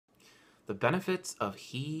The benefits of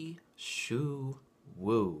Shou.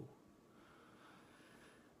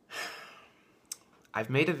 I've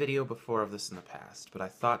made a video before of this in the past, but I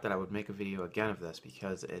thought that I would make a video again of this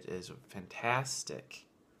because it is a fantastic,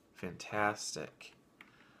 fantastic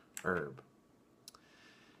herb.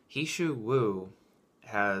 Shou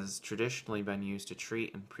has traditionally been used to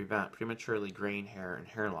treat and prevent prematurely graying hair and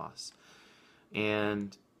hair loss.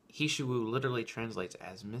 And Shou literally translates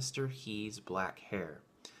as Mr. He's black hair.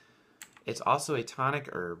 It's also a tonic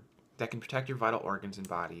herb that can protect your vital organs and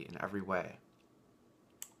body in every way.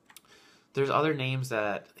 There's other names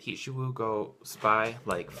that Shou goes by,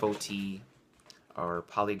 like Foti or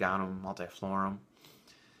Polygonum multiflorum.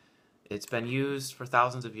 It's been used for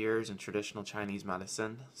thousands of years in traditional Chinese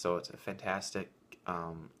medicine, so it's a fantastic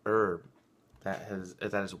herb that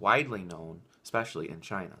is widely known, especially in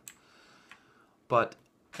China. But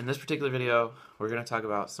in this particular video, we're going to talk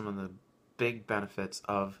about some of the big benefits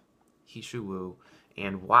of Shou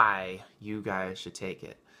and why you guys should take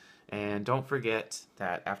it. And don't forget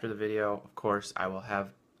that after the video, of course, I will have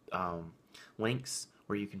links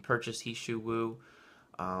where you can purchase Shou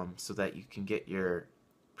so that you can get your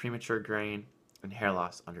premature graying and hair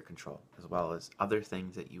loss under control, as well as other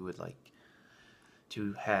things that you would like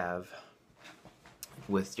to have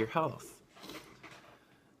with your health.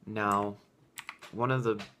 Now, one of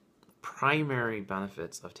the primary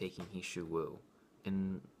benefits of taking Shou,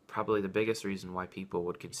 and probably the biggest reason why people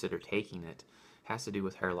would consider taking it, has to do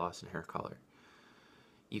with hair loss and hair color.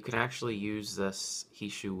 You can actually use this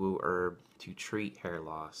Shou herb to treat hair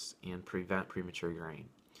loss and prevent premature graying.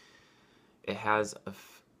 It has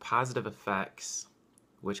positive effects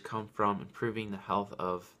which come from improving the health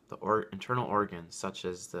of the internal organs such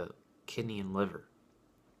as the kidney and liver.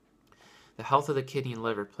 The health of the kidney and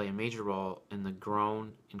liver play a major role in the growth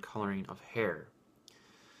and coloring of hair.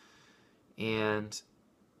 And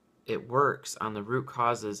it works on the root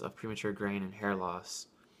causes of premature graying and hair loss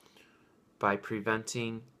by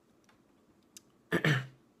preventing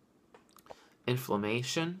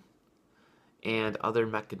inflammation and other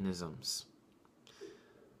mechanisms.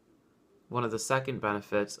 One of the second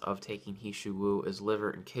benefits of taking Shou is liver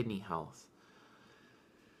and kidney health.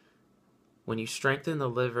 When you strengthen the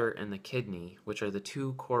liver and the kidney, which are the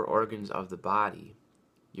two core organs of the body,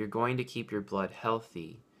 you're going to keep your blood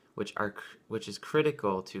healthy, which is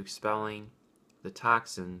critical to expelling the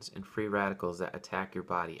toxins and free radicals that attack your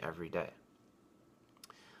body every day.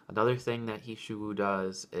 Another thing that Shou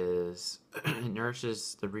does is it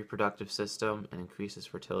nourishes the reproductive system and increases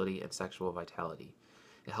fertility and sexual vitality.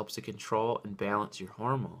 It helps to control and balance your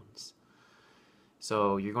hormones.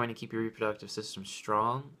 So you're going to keep your reproductive system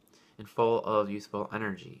strong and full of youthful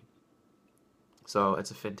energy. So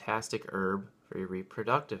it's a fantastic herb for your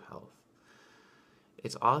reproductive health.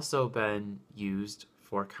 It's also been used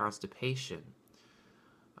for constipation.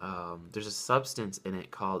 There's a substance in it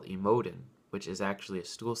called emodin, which is actually a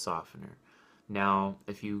stool softener. Now,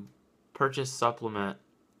 if you purchase supplement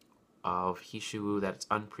of Shou that's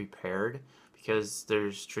unprepared, because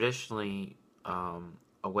there's traditionally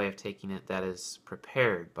a way of taking it that is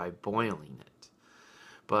prepared by boiling it.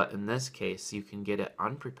 But in this case, you can get it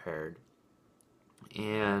unprepared,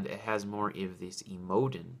 and it has more of this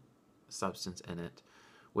emodin substance in it,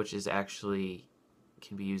 which is actually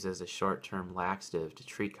can be used as a short-term laxative to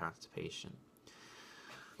treat constipation.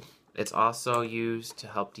 It's also used to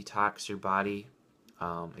help detox your body.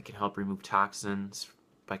 It can help remove toxins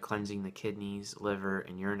by cleansing the kidneys, liver,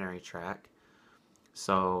 and urinary tract.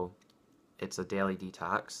 So it's a daily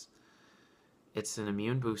detox. It's an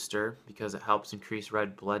immune booster because it helps increase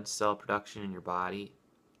red blood cell production in your body.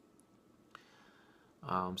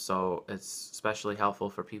 So it's especially helpful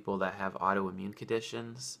for people that have autoimmune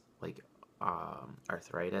conditions like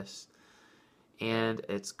arthritis. And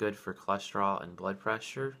it's good for cholesterol and blood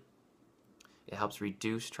pressure. It helps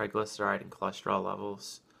reduce triglyceride and cholesterol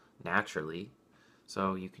levels naturally.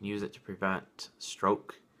 So you can use it to prevent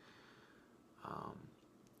stroke.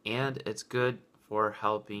 And it's good for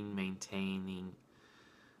helping maintaining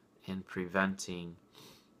and preventing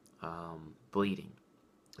bleeding,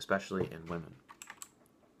 especially in women.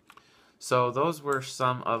 So those were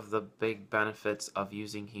some of the big benefits of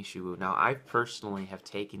using Shou. Now, I personally have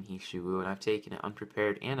taken Shou, and I've taken it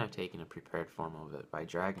unprepared, and I've taken a prepared form of it by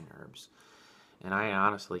Dragon Herbs. And I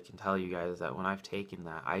honestly can tell you guys that when I've taken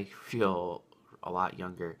that, I feel a lot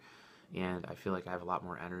younger, and I feel like I have a lot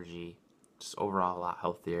more energy, just overall a lot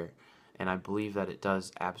healthier. And I believe that it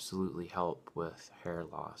does absolutely help with hair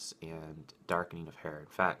loss and darkening of hair. In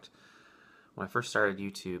fact, when I first started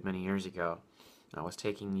YouTube many years ago, I was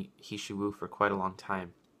taking Shou for quite a long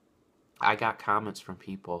time. I got comments from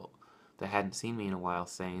people that hadn't seen me in a while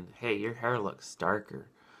saying, "Hey, your hair looks darker.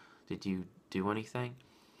 Did you do anything?"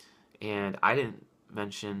 And I didn't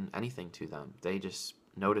mention anything to them. They just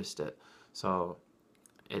noticed it. So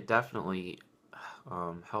it definitely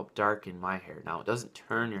helped darken my hair. Now, it doesn't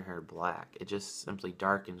turn your hair black. It just simply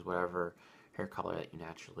darkens whatever hair color that you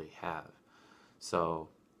naturally have. So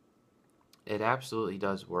it absolutely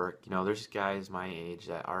does work. You know, there's guys my age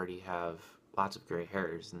that already have lots of gray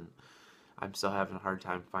hairs, and I'm still having a hard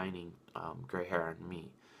time finding gray hair on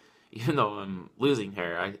me. Even though I'm losing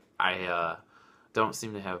hair, I don't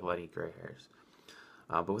seem to have any gray hairs.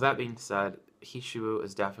 But with that being said, Shou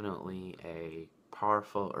is definitely a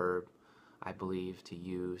powerful herb, I believe, to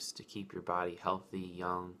use to keep your body healthy,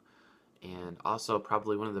 young, and also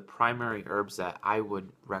probably one of the primary herbs that I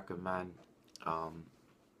would recommend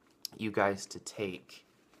you guys to take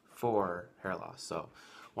for hair loss. So,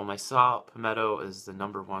 while my saw palmetto is the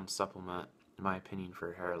 #1 supplement, in my opinion,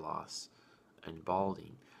 for hair loss and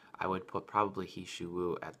balding, I would put probably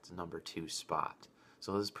Shou at the #2 spot.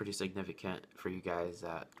 So this is pretty significant for you guys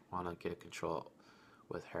that want to get a control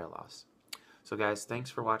with hair loss. So guys, thanks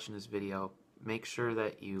for watching this video. Make sure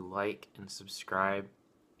that you like and subscribe.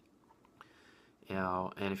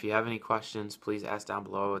 And if you have any questions, please ask down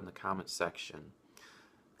below in the comments section.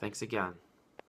 Thanks again.